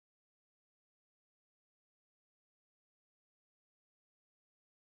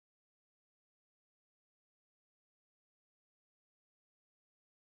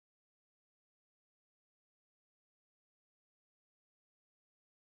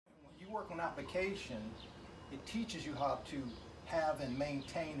work on application, it teaches you how to have and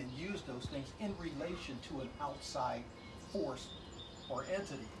maintain and use those things in relation to an outside force or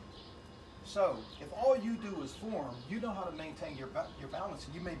entity. So if all you do is form, you know how to maintain your balance,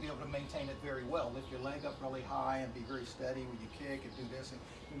 and you may be able to maintain it very well. Lift your leg up really high and be very steady when you kick, and do this, and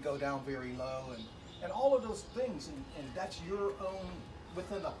you can go down very low, and all of those things, and that's your own,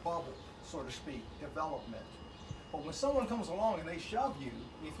 within a bubble, so to speak, development. But when someone comes along and they shove you,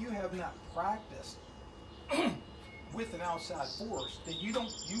 if you have not practiced with an outside force, then you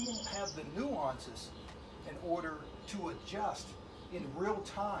won't have the nuances in order to adjust in real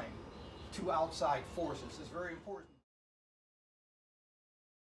time to outside forces. It's very important.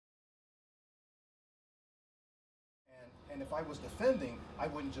 And if I was defending, I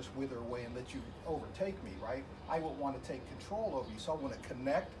wouldn't just wither away and let you overtake me, right? I would want to take control over you. So I want to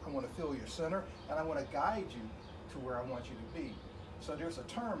connect, I want to feel your center, and I want to guide you to where I want you to be. So there's a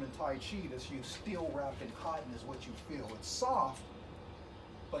term in Tai Chi that's used, steel wrapped in cotton is what you feel. It's soft,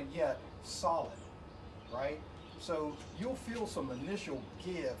 but yet solid, right? So you'll feel some initial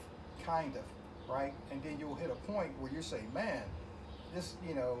give, kind of, right? And then you'll hit a point where you say, man, this,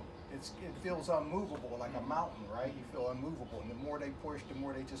 you know, it feels unmovable, like a mountain, right? You feel unmovable. And the more they push, the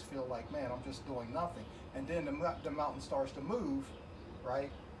more they just feel like, man, I'm just doing nothing. And then the mountain starts to move, right?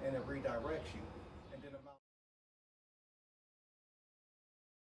 And it redirects you. And then the mountain...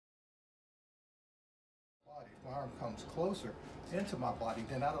 body. My arm comes closer into my body,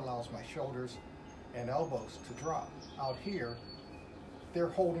 then that allows my shoulders and elbows to drop. Out here, they're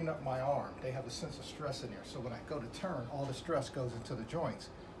holding up my arm. They have a sense of stress in there. So when I go to turn, all the stress goes into the joints.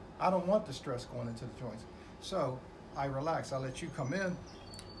 I don't want the stress going into the joints. So I relax. I let you come in,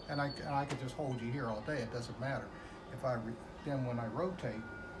 and I can just hold you here all day. It doesn't matter. Then when I rotate,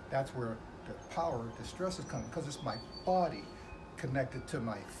 that's where the power, the stress is coming, because it's my body connected to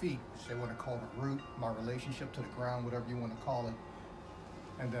my feet, which they want to call the root, my relationship to the ground, whatever you want to call it,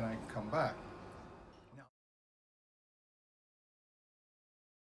 and then I can come back.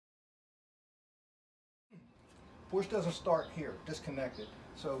 Push doesn't start here, disconnected.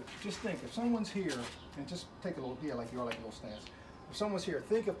 So just think, if someone's here, and just take a little, yeah, like you're like a little stance. If someone's here,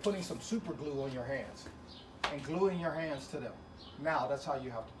 think of putting some super glue on your hands and gluing your hands to them. Now, that's how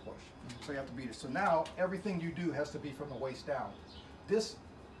you have to push. So you have to beat it. So now, everything you do has to be from the waist down. This,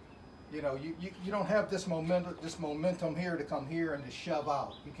 you know, you don't have this momentum here to come here and to shove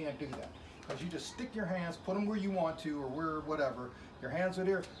out. You can't do that. Because you just stick your hands, put them where you want to, or where, whatever. Your hands are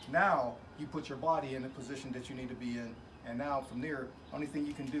there. Now you put your body in the position that you need to be in. And now from there, only thing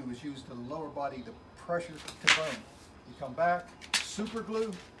you can do is use the lower body, the pressure to boom. You come back, super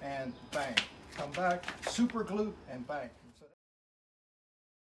glue, and bang. Come back, super glue, and bang. So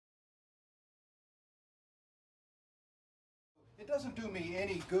it doesn't do me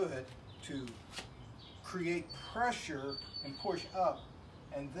any good to create pressure and push up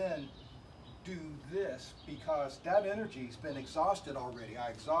and then do this, because that energy's been exhausted already. I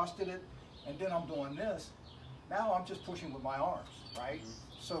exhausted it, and then I'm doing this. Now I'm just pushing with my arms, right?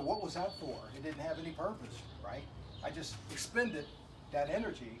 So what was that for? It didn't have any purpose, right? I just expended that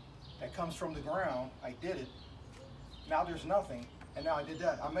energy that comes from the ground. I did it. Now there's nothing, and now I did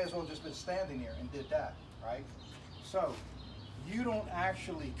that. I may as well have just been standing there and did that, right? So you don't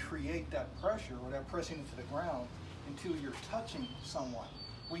actually create that pressure or that pressing into the ground until you're touching someone.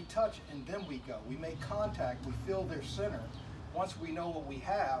 We touch and then we go. We make contact, we feel their center. Once we know what we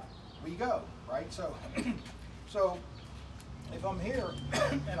have, we go, right? So, so if I'm here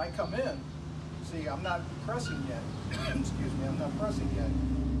and I come in, see, I'm not pressing yet. Excuse me, I'm not pressing yet.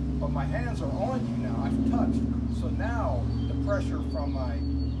 But my hands are on you now, I've touched. So now the pressure from my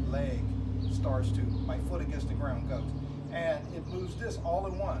leg starts to, my foot against the ground goes. And it moves this all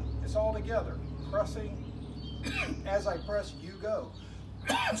in one. It's all together. Pressing, as I press, you go.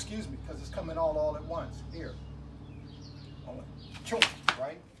 Excuse me, because it's coming all at once. Here.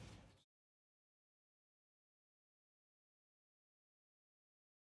 Right?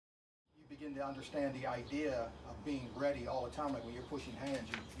 You begin to understand the idea of being ready all the time. Like when you're pushing hands,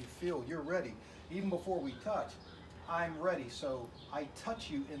 you feel you're ready. Even before we touch, I'm ready. So I touch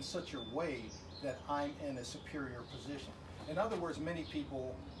you in such a way that I'm in a superior position. In other words, many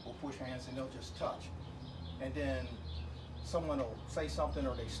people will push hands and they'll just touch. And then someone will say something,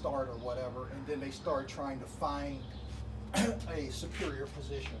 or they start or whatever, and then they start trying to find a superior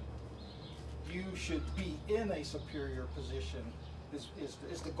position. You should be in a superior position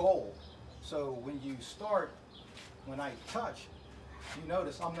is the goal. So when you start, when I touch, you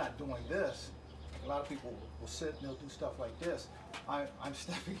notice I'm not doing this. A lot of people will sit and they'll do stuff like this. I'm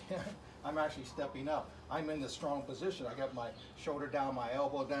stepping in, I'm actually stepping up. I'm in this strong position. I got my shoulder down, my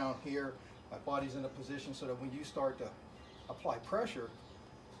elbow down here, my body's in a position so that when you start to apply pressure,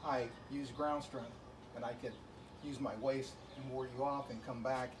 I use ground strength and I can use my waist and ward you off and come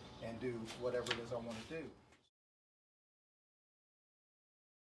back and do whatever it is I want to do.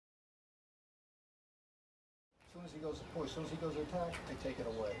 As soon as he goes to push, as soon as he goes to attack, I take it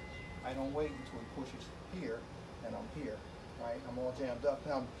away. I don't wait until he pushes here and I'm here, right? I'm all jammed up.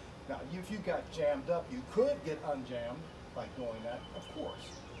 Now if you got jammed up, you could get unjammed by doing that, of course.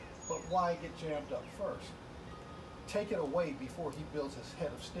 But why get jammed up first? Take it away before he builds his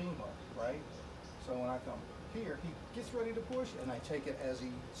head of steam up, right? So when I come here, he gets ready to push and I take it as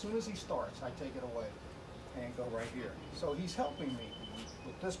soon as he starts, I take it away and go right here. So he's helping me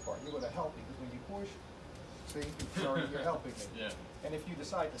with this part. You're going to help me because when you push, see, you're helping me. Yeah. And if you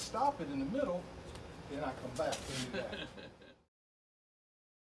decide to stop it in the middle, then I come back and do that.